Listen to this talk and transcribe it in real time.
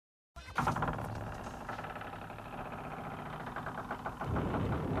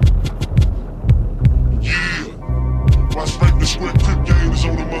My spank square Crip gang is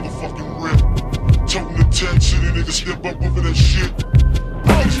on the motherfucking rip. Toting the 10 city niggas step up over that shit.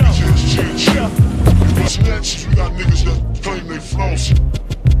 Niggas be just chin. What's next? We got niggas that claim they flossing,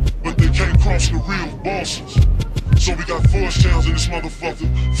 but they can't cross the real bosses. So we got force towns in this motherfucker,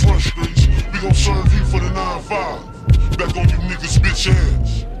 front streets. We gon' serve you for the 9-5. Back on you niggas bitch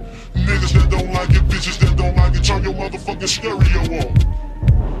ass. Niggas that don't like it, bitches that don't like it, turn your motherfucking stereo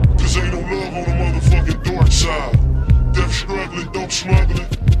on. Cause ain't no love on the motherfucking dark side. Death struggling, dope smuggling.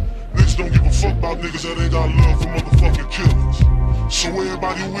 Niggas don't give a fuck about niggas that ain't got love for motherfucking killers. So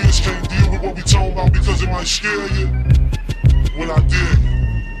everybody who is can't deal with what we talking about because it might scare you. Well, I dare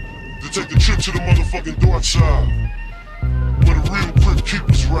you to take a trip to the motherfucking dark side, where the real Crip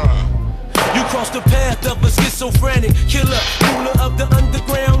keepers ride. You cross the path of a schizophrenic killer, ruler of the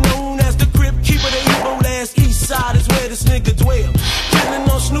underground, known as the Crip keeper. The evil ass east side is where this nigga dwell. Killing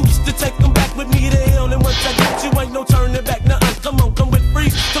on snoops to take them back with me to hell. And once I get you, ain't no turning back. Nuh-uh, come on, come with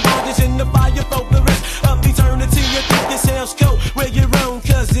freeze. The bondage in the fire for the rest of eternity. You think this house cold where you're wrong,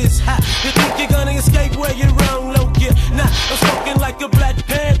 cause it's hot. You think you're gonna escape where you're wrong, low, yeah, nah. I'm smoking like a Black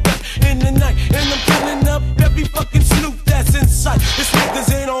Panther in the night, and I'm killing up every fucking snoop that's in sight. This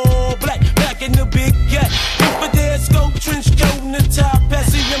nigga's in all black, back in the big gap. Infidel scope, trench coat, and the top hat.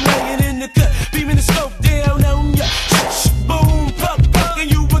 See, I'm laying in the cut, beaming the scope down on ya. Boom, pop,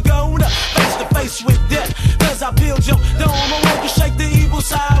 and you were gonna face to face with death. Cause I build your dome, I want to shake the evil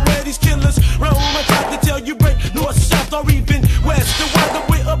side where these killers roam. I tried to tell you break north, south, or even west. The weather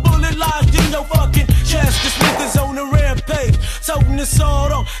with a bullet lodged in your fucking chest. This nigga's on the rampage, toting the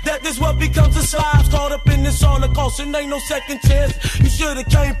sword on. That is what becomes a slide. Caught up in this Holocaust, and ain't no second chance. You should've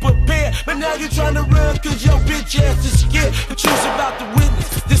came prepared, but now you're trying to run cause your bitch ass is scared. The truth's about to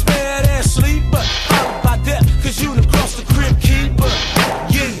witness this badass sleeper, followed by death, cause you done crossed the Crip keeper.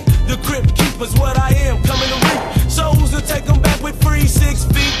 Yeah, the Crip keeper's what I am, coming to reap souls to take them back with free 6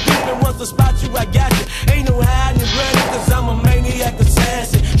 feet deep. And once I spot you, I got you. Ain't no hiding and running, cause I'm a maniac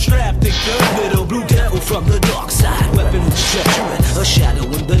assassin, strapped and gun. Little blue devil from the dark side, weapon with treachery, a shadow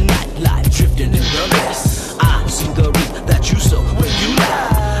in the nightlife, drifting in the mist. I see the reap that you sow when you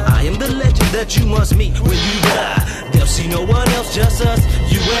lie. I am the legend that you must meet when you die. They'll see no one else, just us,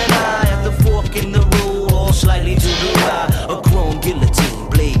 you and I. At the fork in the road, all slightly to the right. A chrome guillotine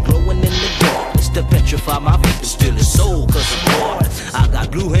blade glowing in the darkness to petrify my victim, still his soul cause I'm born. I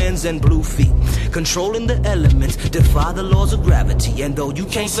got blue hands and blue feet, controlling the elements, defy the laws of gravity. And though you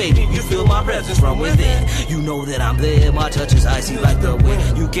can't save me, you feel my presence from within. You know that I'm there, my touch is icy like the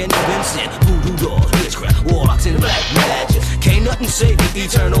wind. You can't even send voodoo dolls, witchcraft, warlocks, and black magic. Can't nothing save me,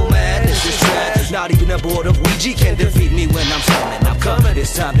 eternal madness is tragic. Not even a board of Ouija can defeat me when I'm summoned. I'm coming,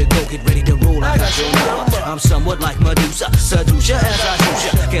 it's time to go, get ready to roll. I got your number. I'm somewhat like Medusa, seduce ya as I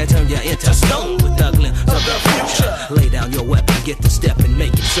shoot ya. Can't turn ya into stone with the glimpse of the future. Lay down your weapon, get the step and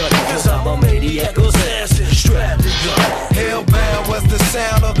make it sudden, cause I'm a maniac assassin, strapped and gun. Hellbound was the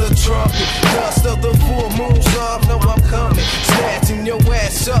sound of the trumpet, dust of the full moon's up, know I'm coming. Snatching your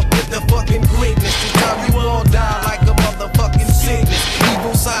ass up with the fucking quickness. This time you all die like a motherfucking sickness.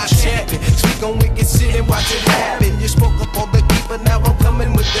 Evil side champion, speak on wicked shit and watch it happen. You spoke up on the keeper, now I'm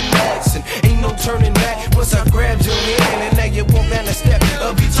coming with the next. And ain't no turning back once I grabbed your hand. And now you walk down the step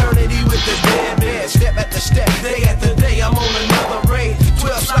of eternity with the dead man. Step at the step, day after day, I'm on another raid.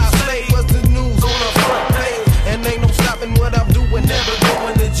 12 shots late was the news on the front page. And ain't no stopping what I'm doing, never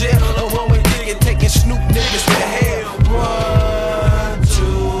going to jail. A one-way ticket, taking Snoop niggas to hell. 1,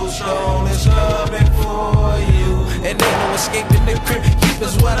 2, stone is loving for you. And ain't no escaping the Crip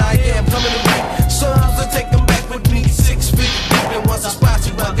keepers what I am, coming to reap souls to take them back with me 6 feet deep. And once I spot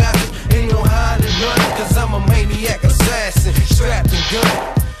you, I got you. Ain't no hiding and running, cause I'm a maniac assassin, strapped and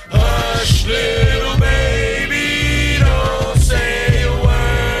gun. Hush, little baby, don't say a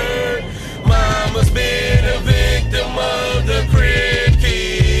word. Mama's been a victim of the Crip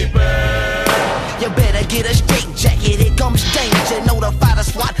keeper. You better get a straight jacket, here comes danger. Notify the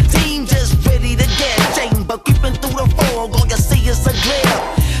SWAT team, just ready to get chamber. Creeping through the fog, all you see is a glare.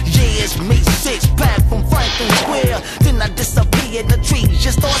 Yeah, it's me, 6-pack from Franklin Square. Then I disappear in the trees,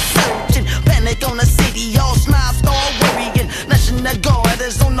 just start searching. Panic on the city, all smiles start worrying. National Guard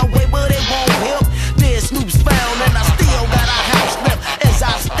is on the way, but it won't help. There's Snoop's found, and I still got a house left. As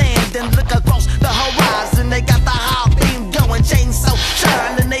I stand and look across the horizon, they got the high beam going, chainsaw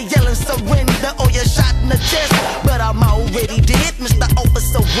shining. They yelling surrender, or you're shot in the chest. But I'm already dead, Mr.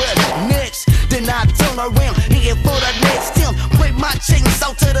 Officer, what next? Then I turn around, here for the next Tim. Point my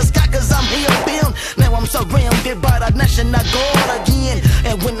chainsaw to the sky, cause I'm here bound. Now I'm surrounded by the National Guard again.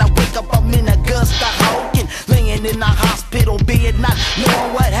 And when I wake up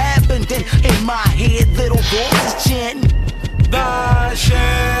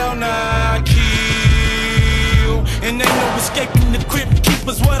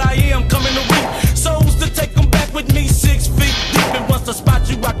Reaper's what I am, coming to reap souls to take them back with me 6 feet deep. And once I spot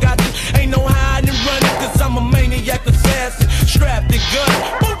you, I got you. Ain't no hiding and running, cause I'm a maniac assassin, strapped and gunning.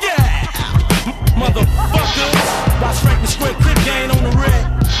 Booyah! Motherfuckers. Watch Franklin Square Crip gang on the red.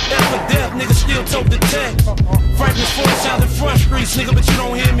 After death, niggas still tote the tech. Franklin's voice out in front streets, nigga, but you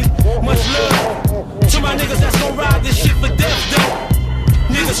don't hear me. Much love to my niggas that's gon' ride this shit for death,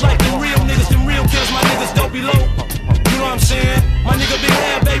 though. Niggas like them real killers, my niggas don't be low. You know what I'm saying? My nigga Big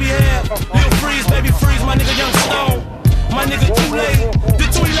Hair, baby hair. Lil Freeze, baby freeze, my nigga Young Stone. My nigga Too Late, the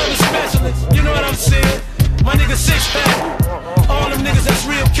 211 specialist. You know what I'm saying? My nigga Six Pack. All them niggas that's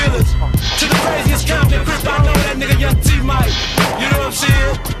real killers. To the craziest Compton Crip, I know that nigga Young T-Mike. You know what I'm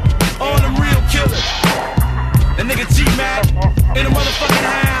saying? All them real killers. That nigga G-Mac in the motherfucking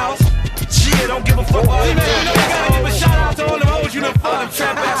house. Shit, don't give a fuck. Hey man, you know we gotta give a shout out to all them hoes you done fucked. All them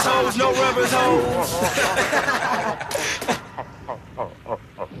trap ass hoes, no rubbers hoes.